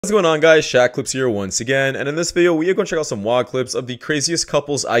What's going on, guys? Shak-Clips here once again, and in this video we are going to check out some WOD clips of the craziest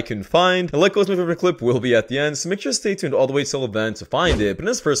couples I can find. And like always, my favorite clip will be at the end, so make sure to stay tuned all the way till the end to find it. But in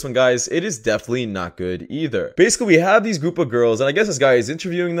this first one, guys, it is definitely not good either. Basically, we have these group of girls, and I guess this guy is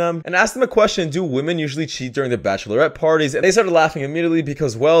interviewing them and asked them a question: do women usually cheat during the bachelorette parties? And they started laughing immediately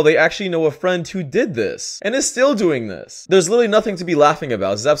because, well, they actually know a friend who did this and is still doing this. There's literally nothing to be laughing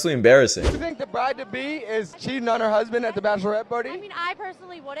about. It's absolutely embarrassing. Do you think the bride-to-be is cheating on her husband at the bachelorette party? I mean, I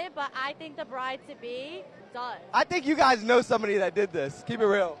personally wouldn't, but I think the bride-to-be does. I think you guys know somebody that did this. Keep it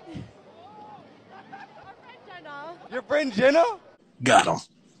real. Our friend Jenna. Your friend Jenna? Got him.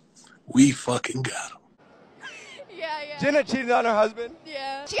 We fucking got him. Yeah. Jenna cheated on her husband?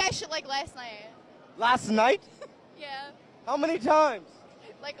 Yeah. She got shit like last night. Last night? Yeah. How many times?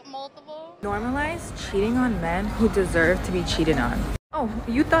 Like multiple. Normalize cheating on men who deserve to be cheated on. Oh,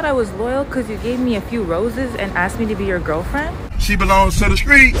 you thought I was loyal because you gave me a few roses and asked me to be your girlfriend? She belongs to the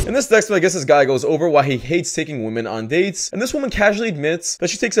streets. In this next one, I guess this guy goes over why he hates taking women on dates, and this woman casually admits that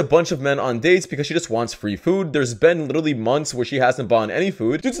she takes a bunch of men on dates because she just wants free food. There's been literally months where she hasn't bought any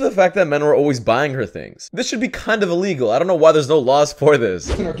food due to the fact that men were always buying her things. This should be kind of illegal. I don't know why there's no laws for this.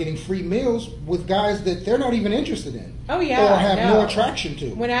 Women are getting free meals with guys that they're not even interested in. Oh yeah, or have no attraction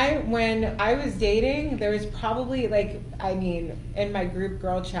to. When I was dating, there was probably in my group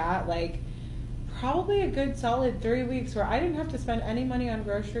girl chat, probably a good solid 3 weeks where I didn't have to spend any money on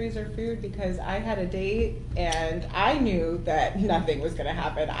groceries or food because I had a date and I knew that nothing was gonna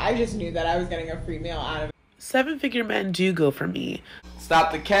happen. I just knew that I was getting a free meal out of it. Seven-figure men do go for me.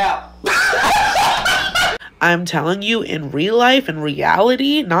 Stop the cap. I'm telling you, in real life, in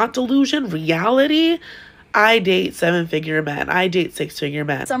reality, not delusion, reality, I date seven-figure men. I date six-figure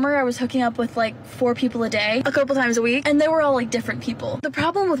men. Summer, I was hooking up with like 4 people a day, a couple times a week, and they were all like different people. The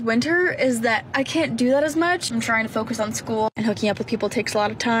problem with winter is that I can't do that as much. I'm trying to focus on school, and hooking up with people takes a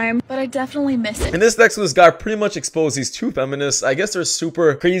lot of time, but I definitely miss it. In this next one, this guy pretty much exposed these two feminists. I guess they're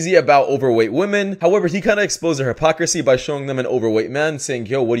super crazy about overweight women. However, he kind of exposed their hypocrisy by showing them an overweight man, saying,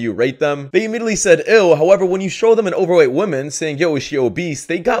 yo, what do you rate them? They immediately said, ew. However, when you show them an overweight woman, saying, yo, is she obese?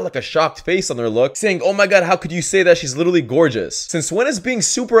 They got like a shocked face on their look, saying, oh my god, how could you say that she's literally gorgeous? Since when is being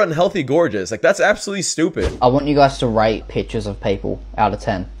super unhealthy gorgeous? Like, that's absolutely stupid. I want you guys to rate pictures of people out of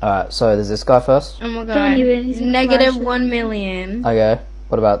 10. Alright, so there's this guy first. Oh my god. Negative 1 million. Okay,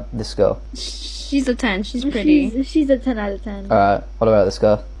 what about this girl? She's a 10. She's pretty. She's a 10 out of 10. Alright, what about this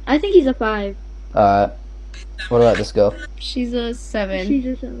guy? I think he's a 5. Alright, what about this girl? She's a 7. She's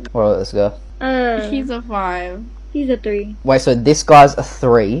a 7. What about this guy? He's a 5. He's a 3. Wait, so this guy's a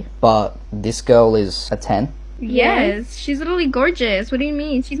 3, but this girl is a 10? Yes, she's literally gorgeous. What do you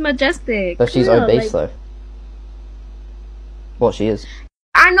mean? She's majestic. But she's obese though. Well, she is.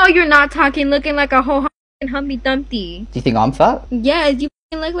 I know you're not talking looking like a whole Humpty Dumpty. Do you think I'm fat? Yes, you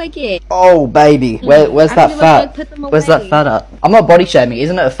look like it. Oh, baby. Where's that fat? Where's that fat at? I'm not body shaming.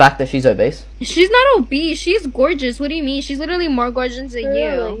 Isn't it a fact that she's obese? She's not obese. She's gorgeous. What do you mean? She's literally more gorgeous than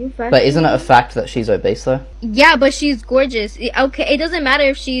you. But isn't it a fact that she's obese though? Yeah, but she's gorgeous. Okay, it doesn't matter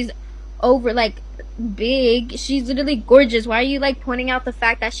if she's over, big. She's literally gorgeous. Why are you pointing out the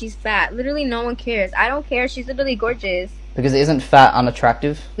fact that she's fat? Literally no one cares. I don't care. She's literally gorgeous. Because isn't fat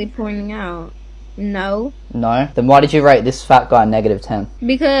unattractive? Pointing out. No. Then why did you rate this fat guy negative 10?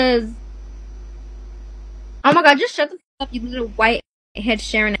 Because oh my god, just shut the f up, you little white head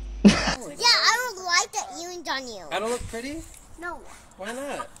Sharon. Yeah, I don't like that earrings on you. I don't look pretty? No. Why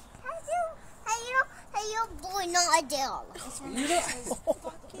not? Hey, you boy, not Adele.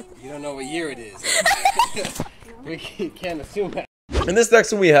 You don't know what year it is. We can't assume that. In this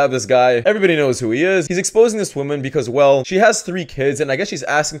next one, we have this guy. Everybody knows who he is. He's exposing this woman because, well, she has 3 kids, and I guess she's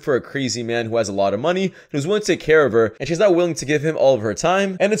asking for a crazy man who has a lot of money, who's willing to take care of her, and she's not willing to give him all of her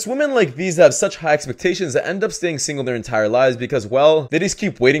time. And it's women like these that have such high expectations that end up staying single their entire lives because, well, they just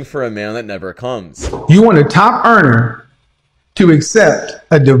keep waiting for a man that never comes. You want a top earner to accept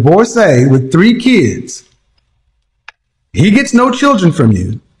a divorcee with 3 kids. He gets no children from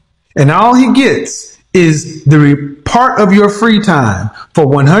you, and all he gets is the part of your free time for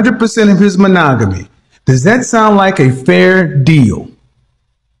 100% of his monogamy. Does that sound like a fair deal?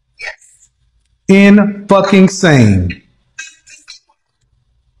 Yes. In fucking sane.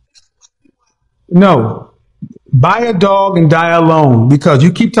 No. Buy a dog and die alone, because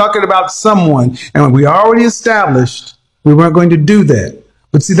you keep talking about someone, and we already established we weren't going to do that.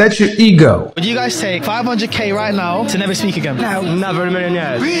 But see, that's your ego. Would you guys take 500k right now to never speak again? No. Never in a million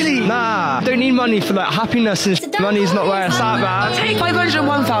years. Really? Nah. Don't need money for happiness and money's not where it's at, man. Take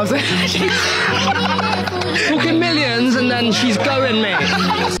 501,000. Talking millions and then she's going,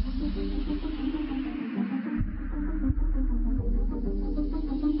 mate.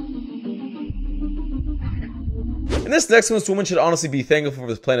 And this next one, this woman should honestly be thankful for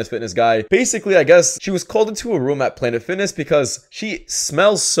this Planet Fitness guy. Basically, I guess she was called into a room at Planet Fitness because she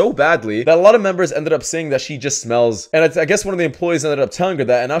smells so badly that a lot of members ended up saying that she just smells. And I guess one of the employees ended up telling her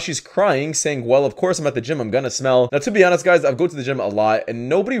that, and now she's crying, saying, well, of course I'm at the gym, I'm gonna smell. Now, to be honest, guys, I've go to the gym a lot and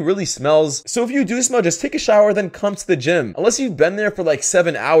nobody really smells. So if you do smell, just take a shower, then come to the gym. Unless you've been there for like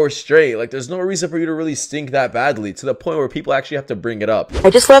 7 hours straight, like there's no reason for you to really stink that badly to the point where people actually have to bring it up. I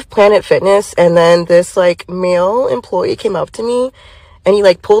just left Planet Fitness and then this like male employee came up to me and he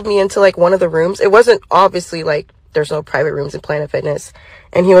like pulled me into like one of the rooms. It wasn't obviously like there's no private rooms in Planet Fitness.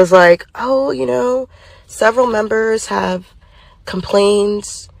 And he was like, oh, you know, several members have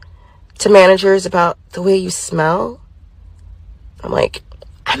complained to managers about the way you smell. I'm like,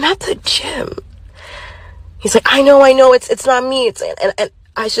 I'm at the gym. He's like, I know, it's not me. And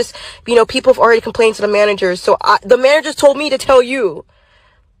I just, you know, people have already complained to the managers. So the managers told me to tell you.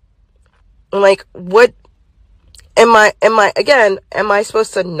 I'm like, what? Am I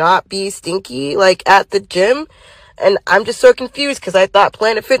supposed to not be stinky like at the gym? And I'm just so confused because I thought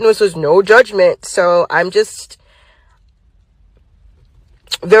Planet Fitness was no judgment. So I'm just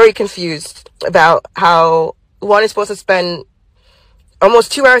very confused about how one is supposed to spend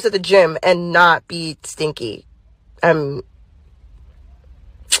almost 2 hours at the gym and not be stinky. Yeah,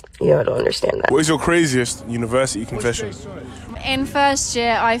 I don't understand that. What is your craziest university confession? In first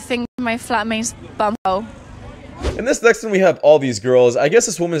year, I think my flatmate's bumhole. In this next one, we have all these girls. I guess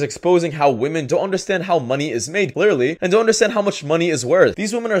this woman is exposing how women don't understand how money is made, clearly, and don't understand how much money is worth.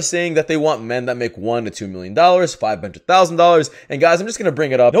 These women are saying that they want men that make $1 to $2 million, $500,000, and guys, I'm just gonna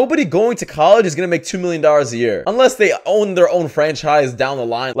bring it up. Nobody going to college is gonna make $2 million a year, unless they own their own franchise down the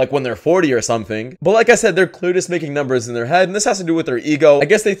line, like when they're 40 or something. But like I said, they're clearly just making numbers in their head, and this has to do with their ego. I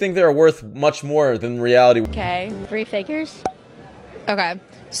guess they think they're worth much more than reality. Okay, 3 figures. Okay,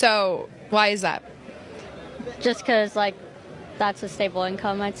 so why is that? Just because, like, that's a stable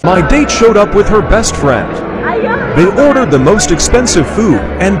income, I'd say. My date showed up with her best friend. They ordered the most expensive food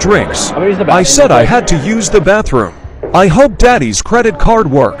and drinks. I said I had to use the bathroom. I hope daddy's credit card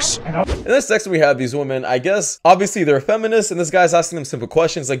works. In this section, we have these women. I guess, obviously, they're feminists, and this guy's asking them simple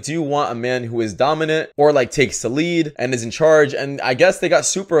questions like, do you want a man who is dominant or, like, takes the lead and is in charge? And I guess they got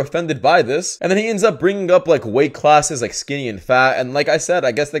super offended by this. And then he ends up bringing up, like, weight classes, like skinny and fat. And like I said,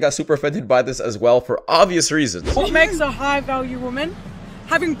 I guess they got super offended by this as well for obvious reasons. What makes a high-value woman?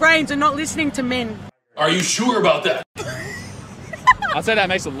 Having brains and not listening to men. Are you sure about that? I'd say that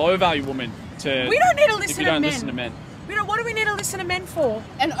makes a low-value woman to... We don't need to listen if you to don't men. listen to men. What do we need to listen to men for?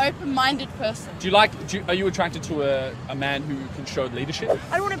 An open-minded person. Are you attracted to a man who can show leadership?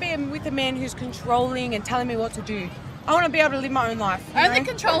 I don't want to be with a man who's controlling and telling me what to do. I want to be able to live my own life. Only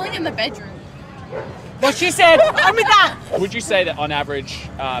controlling in the bedroom. What she said. I'm with that. Would you say that on average,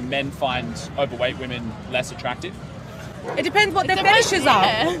 men find overweight women less attractive? It depends what their fetishes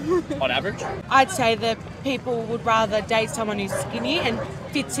are. On average? I'd say that people would rather date someone who's skinny and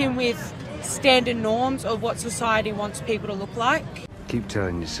fits in with standard norms of what society wants people to look like. Keep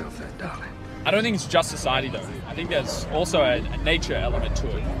telling yourself that, darling. I don't think it's just society though. I think there's also a nature element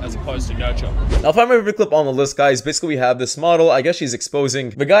to it as opposed to nurture. Now, find my favorite clip on the list, guys. Basically, we have this model. I guess she's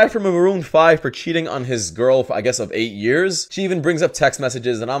exposing the guy from Maroon 5 for cheating on his girl for, I guess, of 8 years. She even brings up text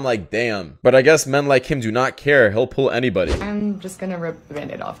messages, and I'm like, damn. But I guess men like him do not care. He'll pull anybody. I'm just gonna rip the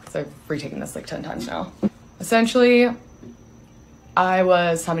band-aid off because I've retaken this like 10 times now. Essentially, I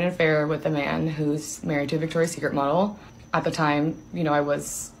was having an affair with a man who's married to a Victoria's Secret model. At the time, you know, I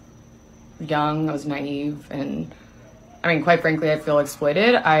was young, I was naive, and I mean, quite frankly, I feel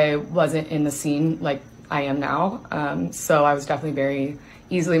exploited. I wasn't in the scene like I am now, so I was definitely very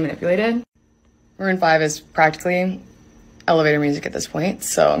easily manipulated. Maroon 5 is practically elevator music at this point,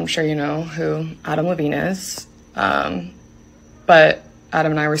 so I'm sure you know who Adam Levine is. But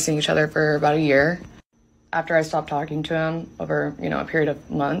Adam and I were seeing each other for about a year. After I stopped talking to him over, you know, a period of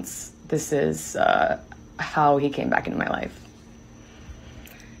months, this is how he came back into my life.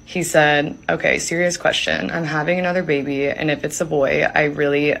 He said, okay, serious question. I'm having another baby, and if it's a boy, I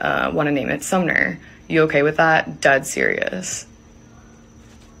really want to name it Sumner. You okay with that? Dead serious.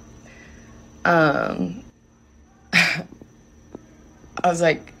 I was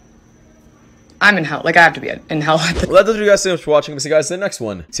like, I'm in hell. Like, I have to be in hell. Well, that does it, you guys so much for watching. We'll see you guys in the next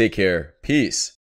one. Take care. Peace.